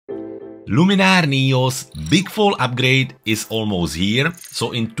Luminar NEO's big fall upgrade is almost here,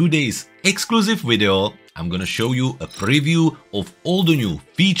 so in today's exclusive video, I'm gonna show you a preview of all the new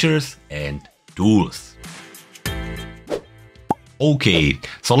features and tools. Okay,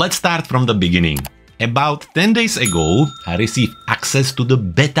 so let's start from the beginning. About 10 days ago, I received access to the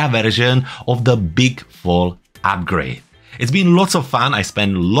beta version of the big fall upgrade. It's been lots of fun. I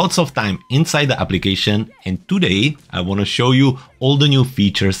spent lots of time inside the application, and today I want to show you all the new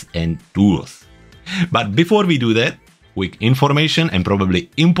features and tools. But before we do that, quick information and probably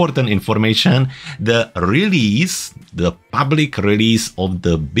important information. The public release of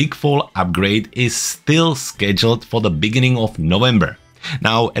the big fall upgrade is still scheduled for the beginning of November.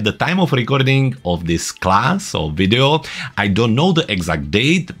 Now, at the time of recording of this class or video, I don't know the exact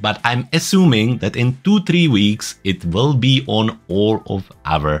date, but I'm assuming that in 2-3 weeks, it will be on all of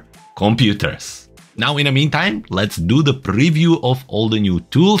our computers. Now, in the meantime, let's do the preview of all the new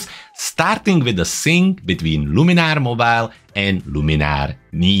tools, starting with the sync between Luminar Mobile and Luminar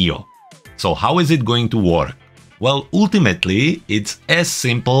NEO. So how is it going to work? Well, ultimately, it's as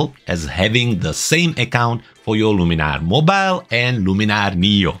simple as having the same account for your Luminar Mobile and Luminar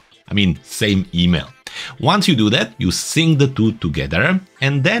NEO. I mean, same email. Once you do that, you sync the two together,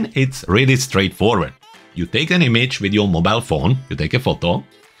 and then it's really straightforward. You take an image with your mobile phone, you take a photo,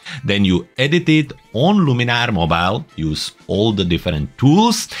 then you edit it on Luminar Mobile, use all the different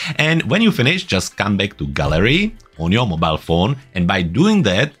tools, and when you finish, just come back to Gallery on your mobile phone, and by doing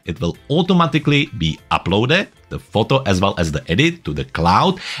that, it will automatically be uploaded, the photo as well as the edit, to the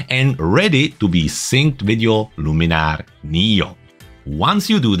cloud and ready to be synced with your Luminar NEO. Once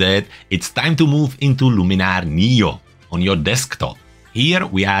you do that, it's time to move into Luminar NEO on your desktop. Here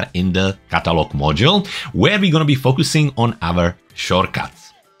we are in the catalog module where we're going to be focusing on our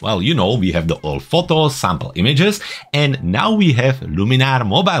shortcuts. Well, you know, we have the all photos, sample images, and now we have Luminar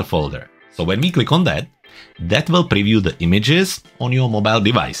Mobile folder. So when we click on that, that will preview the images on your mobile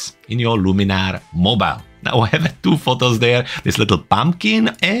device in your Luminar Mobile. Now I have two photos there, this little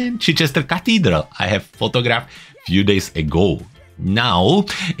pumpkin and Chichester Cathedral I have photographed a few days ago. Now,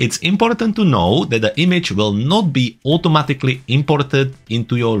 it's important to know that the image will not be automatically imported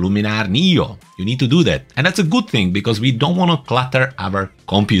into your Luminar NEO. You need to do that. And that's a good thing because we don't want to clutter our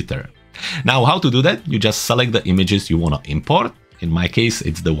computer. Now, how to do that? You just select the images you want to import. In my case,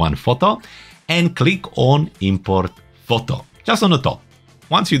 it's the one photo. And click on Import Photo, just on the top.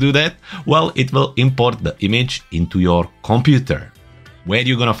 Once you do that, well, it will import the image into your computer. Where are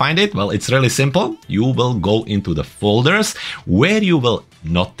you gonna find it? Well, it's really simple. You will go into the folders where you will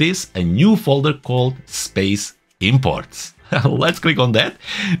notice a new folder called Space Imports. Let's click on that.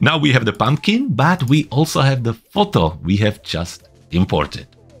 Now we have the pumpkin, but we also have the photo we have just imported.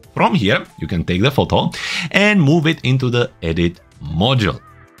 From here, you can take the photo and move it into the Edit module.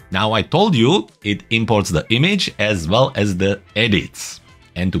 Now I told you it imports the image as well as the edits.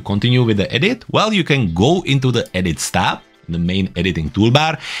 And to continue with the edit, well, you can go into the Edits tab, the main editing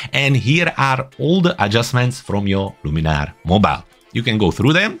toolbar, and here are all the adjustments from your Luminar Mobile. You can go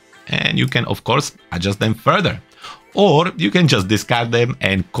through them and you can, of course, adjust them further. Or you can just discard them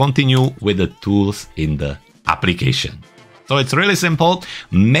and continue with the tools in the application. So it's really simple.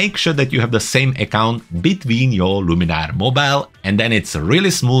 Make sure that you have the same account between your Luminar Mobile, and then it's a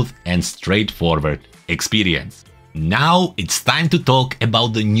really smooth and straightforward experience. Now it's time to talk about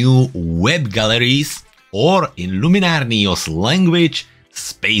the new web galleries, or in Luminar NEO's language,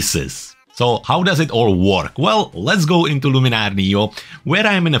 spaces. So how does it all work? Well, let's go into Luminar NEO, where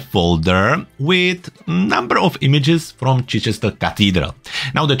I'm in a folder with a number of images from Chichester Cathedral.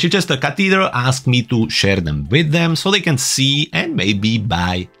 Now the Chichester Cathedral asked me to share them with them so they can see and maybe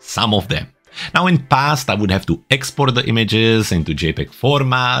buy some of them. Now in past, I would have to export the images into JPEG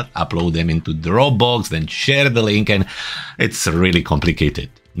format, upload them into Dropbox, then share the link, and it's really complicated.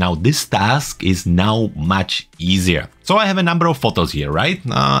 Now this task is now much easier. So I have a number of photos here, right?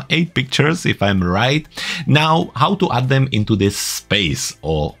 8 pictures if I'm right. Now how to add them into this space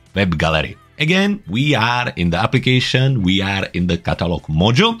or web gallery? Again, we are in the application, we are in the catalog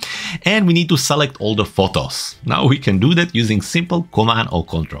module, and we need to select all the photos. Now we can do that using simple Command or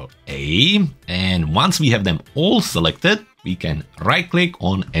Control A. And once we have them all selected, we can right click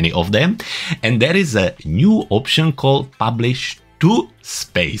on any of them. And there is a new option called Publish to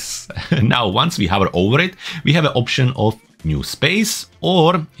Space. Now, once we hover over it, we have an option of new space,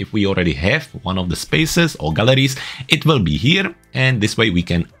 or if we already have one of the spaces or galleries, it will be here, and this way we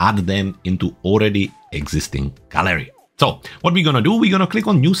can add them into already existing gallery. So what we're gonna do, we're gonna click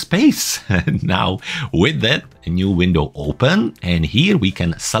on new space. Now with that, a new window open, and here we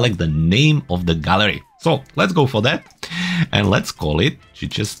can select the name of the gallery. So let's go for that. and let's call it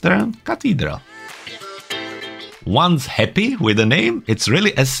Chichester Cathedral. Once happy with the name, it's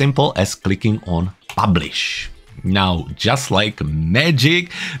really as simple as clicking on Publish. Now, just like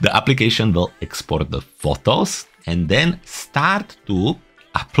magic, the application will export the photos and then start to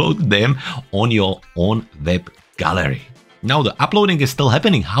upload them on your own web gallery. Now, the uploading is still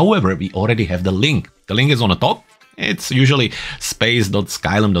happening. However, we already have the link. The link is on the top. It's usually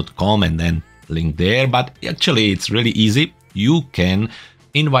space.skylum.com and then link there, but actually it's really easy. You can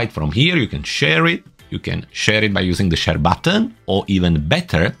invite from here, you can share it. You can share it by using the share button, or even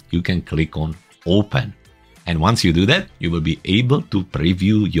better, you can click on open. And once you do that, you will be able to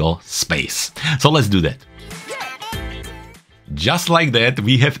preview your space. So let's do that. Just like that,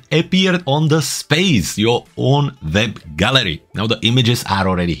 we have appeared on the space, your own web gallery. Now the images are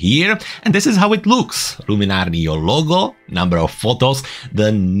already here, and this is how it looks. Luminar NEO logo, number of photos,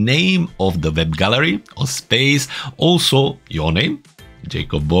 the name of the web gallery or space, also your name,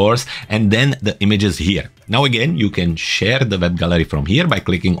 Jacob Bors, and then the images here. Now again, you can share the web gallery from here by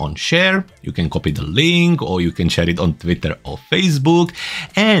clicking on share. You can copy the link, or you can share it on Twitter or Facebook.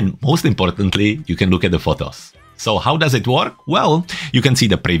 And most importantly, you can look at the photos. So how does it work? Well, you can see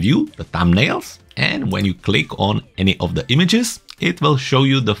the preview, the thumbnails, and when you click on any of the images, it will show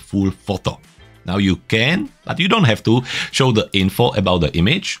you the full photo. Now you can, but you don't have to, show the info about the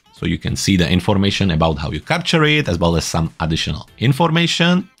image. So you can see the information about how you capture it, as well as some additional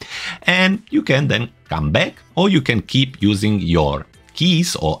information. And you can then come back, or you can keep using your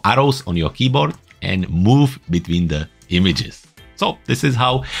keys or arrows on your keyboard and move between the images. So this is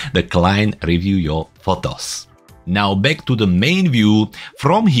how the client review your photos. Now back to the main view.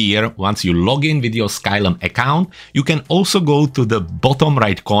 From here, once you log in with your Skylum account, you can also go to the bottom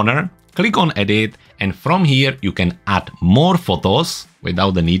right corner, click on edit, and from here you can add more photos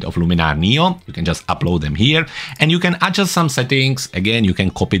without the need of Luminar NEO. You can just upload them here, and you can adjust some settings. Again, you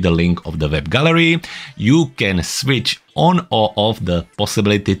can copy the link of the web gallery. You can switch on or off the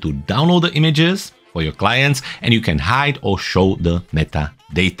possibility to download the images for your clients, and you can hide or show the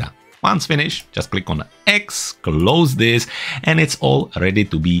metadata. Once finished, just click on X, close this, and it's all ready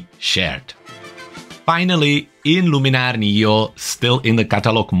to be shared. Finally, in Luminar NEO, still in the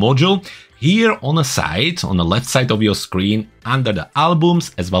catalog module, here on the side, on the left side of your screen, under the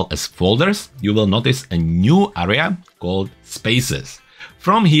albums as well as folders, you will notice a new area called Spaces.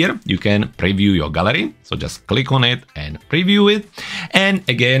 From here, you can preview your gallery. So just click on it and preview it. And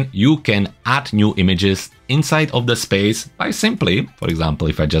again, you can add new images inside of the space by simply, for example,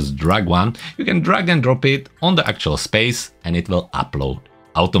 if I just drag one, you can drag and drop it on the actual space and it will upload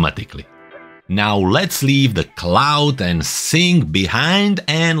automatically. Now let's leave the cloud and sync behind,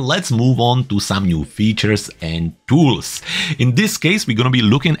 and let's move on to some new features and tools. In this case, we're going to be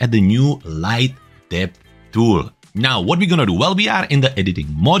looking at the new light depth tool. Now, what we're going to do? Well, we are in the editing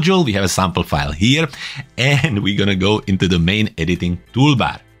module. We have a sample file here, and we're going to go into the main editing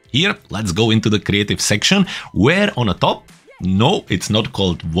toolbar. Here, let's go into the creative section, where on the top, no, it's not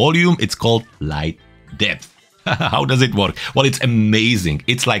called volume, it's called light depth. How does it work? Well, it's amazing.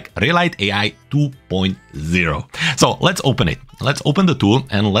 It's like Relight AI 2.0. So let's open it. Let's open the tool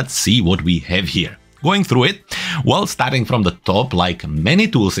and let's see what we have here. Going through it, well, starting from the top, like many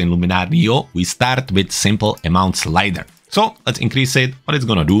tools in Luminar NEO, we start with simple amount slider. So let's increase it. What it's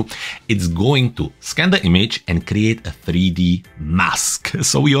gonna do, it's going to scan the image and create a 3D mask.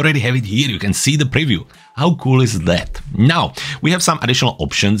 So we already have it here. You can see the preview. How cool is that? Now, we have some additional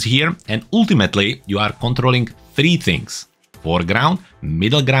options here, and ultimately you are controlling three things: foreground,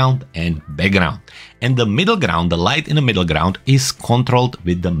 middle ground, and background. And the middle ground, the light in the middle ground, is controlled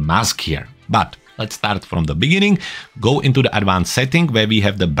with the mask here. But let's start from the beginning. Go into the advanced setting where we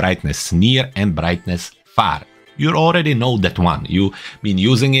have the brightness near and brightness far. You already know that one. You've been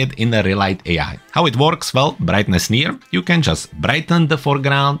using it in the Relight AI. How it works? Well, brightness near, you can just brighten the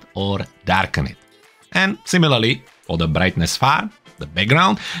foreground or darken it. And similarly, for the brightness far, the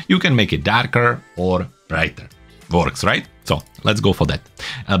background, you can make it darker or brighter. Works, right? So let's go for that.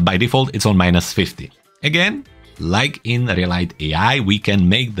 By default, it's on -50. Again, like in Relight AI, we can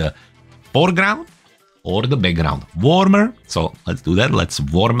make the foreground or the background warmer. So let's do that. Let's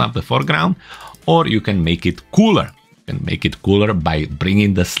warm up the foreground. Or you can make it cooler. You can make it cooler by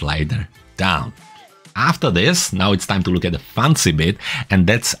bringing the slider down. After this, now it's time to look at the fancy bit, and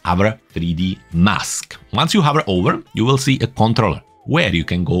that's our 3D mask. Once you hover over, you will see a controller where you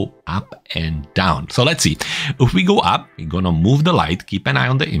can go up and down. So let's see. If we go up, we're gonna move the light, keep an eye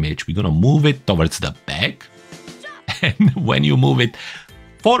on the image, we're gonna move it towards the back. And when you move it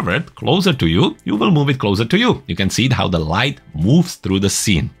forward, closer to you, you will move it closer to you. You can see how the light moves through the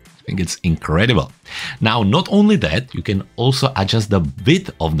scene. I think it's incredible. Now, not only that, you can also adjust the width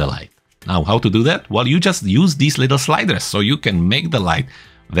of the light. Now, how to do that? Well, you just use these little sliders. So you can make the light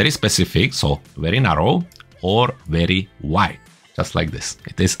very specific, so very narrow or very wide, just like this.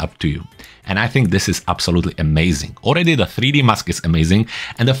 It is up to you. And I think this is absolutely amazing. Already the 3D mask is amazing,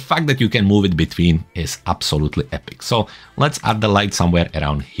 and the fact that you can move it between is absolutely epic. So let's add the light somewhere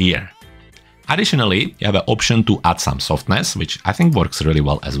around here. Additionally, you have an option to add some softness, which I think works really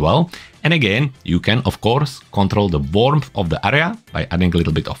well as well. And again, you can, of course, control the warmth of the area by adding a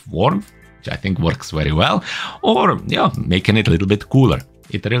little bit of warmth, which I think works very well, or yeah, making it a little bit cooler.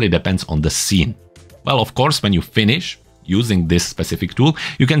 It really depends on the scene. Well, of course, when you finish using this specific tool,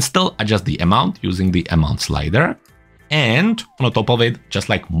 you can still adjust the amount using the amount slider. And on top of it, just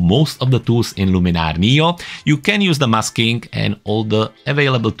like most of the tools in Luminar NEO, you can use the masking and all the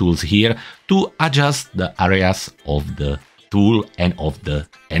available tools here to adjust the areas of the tool and of the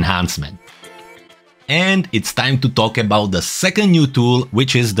enhancement. And it's time to talk about the second new tool,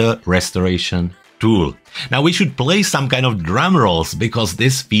 which is the restoration tool. Now we should play some kind of drum rolls because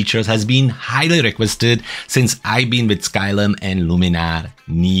this feature has been highly requested since I've been with Skylum and Luminar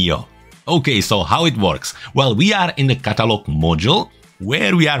NEO. Okay, so how it works? Well, we are in the catalog module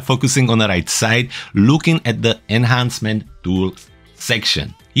where we are focusing on the right side, looking at the enhancement tools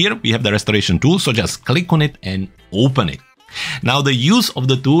section. Here we have the restoration tool, so just click on it and open it. Now the use of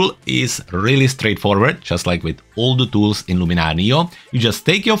the tool is really straightforward, just like with all the tools in Luminar NEO. You just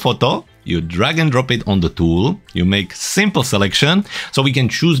take your photo, you drag and drop it on the tool, you make simple selection, so we can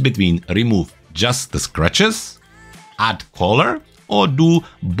choose between remove just the scratches, add color, or do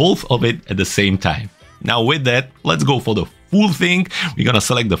both of it at the same time. Now with that, let's go for the full thing. We're gonna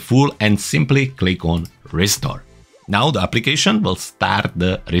select the full and simply click on restore. Now the application will start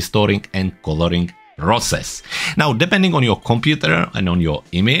the restoring and coloring process. Now, depending on your computer and on your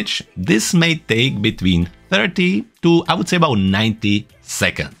image, this may take between 30 to, I would say, about 90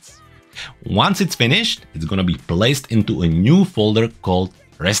 seconds. Once it's finished, it's gonna be placed into a new folder called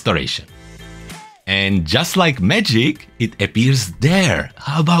restoration. And just like magic, it appears there.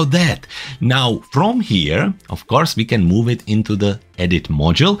 How about that? Now, from here, of course, we can move it into the edit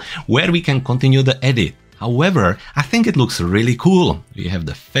module where we can continue the edit. However, I think it looks really cool. We have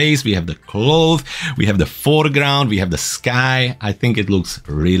the face, we have the clothes, we have the foreground, we have the sky. I think it looks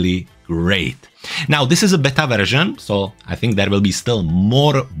really great. Now, this is a beta version, so I think there will be still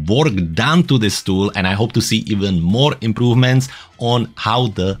more work done to this tool, and I hope to see even more improvements on how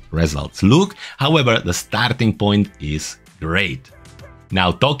the results look. However, the starting point is great.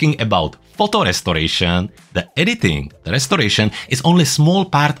 Now, talking about photo restoration, the editing, the restoration is only a small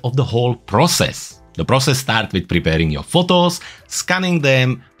part of the whole process. The process starts with preparing your photos, scanning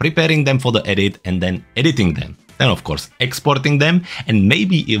them, preparing them for the edit, and then editing them. Then, of course, exporting them and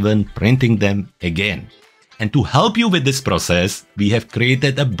maybe even printing them again. And to help you with this process, we have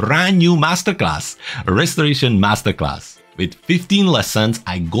created a brand new masterclass, a restoration masterclass. With 15 lessons,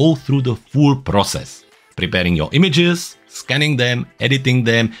 I go through the full process, preparing your images, scanning them, editing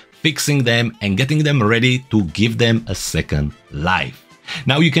them, fixing them, and getting them ready to give them a second life.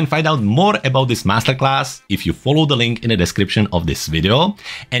 Now you can find out more about this masterclass if you follow the link in the description of this video.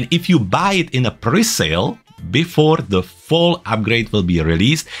 And if you buy it in a pre-sale before the fall upgrade will be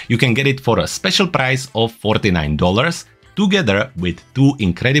released, you can get it for a special price of $49 together with 2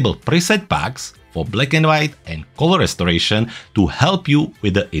 incredible preset packs for black and white and color restoration to help you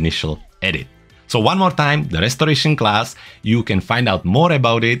with the initial edit. So one more time, the restoration class, you can find out more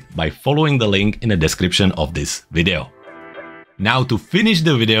about it by following the link in the description of this video. Now to finish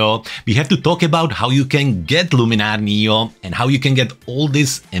the video, we have to talk about how you can get Luminar NEO and how you can get all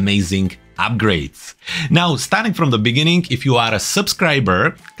these amazing upgrades. Now, starting from the beginning, if you are a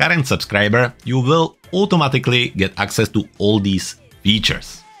subscriber, current subscriber, you will automatically get access to all these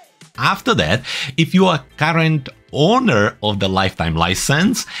features. After that, if you are current owner of the lifetime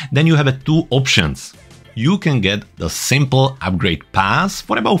license, then you have 2 options. You can get the simple upgrade pass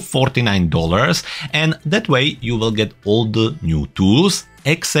for about $49, and that way you will get all the new tools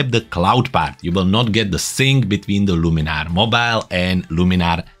except the cloud part. You will not get the sync between the Luminar Mobile and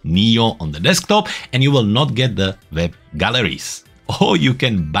Luminar NEO on the desktop, and you will not get the web galleries. Or you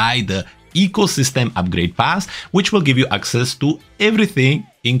can buy the ecosystem upgrade pass, which will give you access to everything,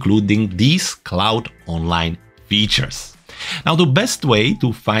 including these cloud online features. Now, the best way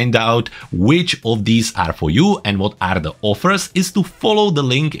to find out which of these are for you and what are the offers is to follow the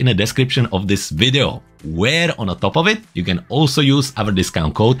link in the description of this video, where on the top of it, you can also use our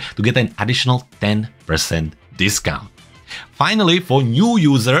discount code to get an additional 10% discount. Finally, for new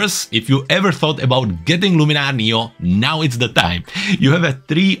users, if you ever thought about getting Luminar NEO, now it's the time. You have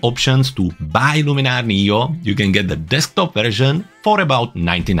 3 options to buy Luminar NEO. You can get the desktop version for about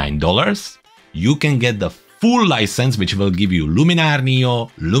 $99. You can get the full license, which will give you Luminar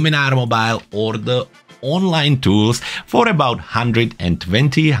NEO, Luminar Mobile, or the online tools for about $120,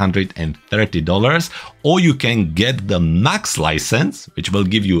 $130, or you can get the max license, which will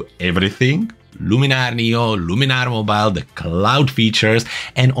give you everything: Luminar NEO, Luminar Mobile, the cloud features,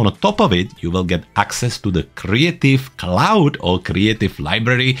 and on top of it, you will get access to the Creative Cloud or Creative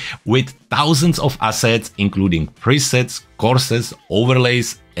Library with thousands of assets, including presets, courses,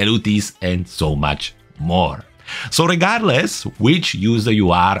 overlays, LUTs, and so much more. So regardless which user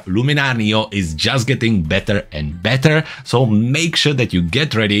you are, Luminar NEO is just getting better and better. So make sure that you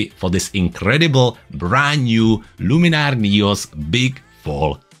get ready for this incredible brand new Luminar NEO's big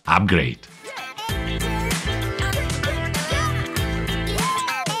fall upgrade.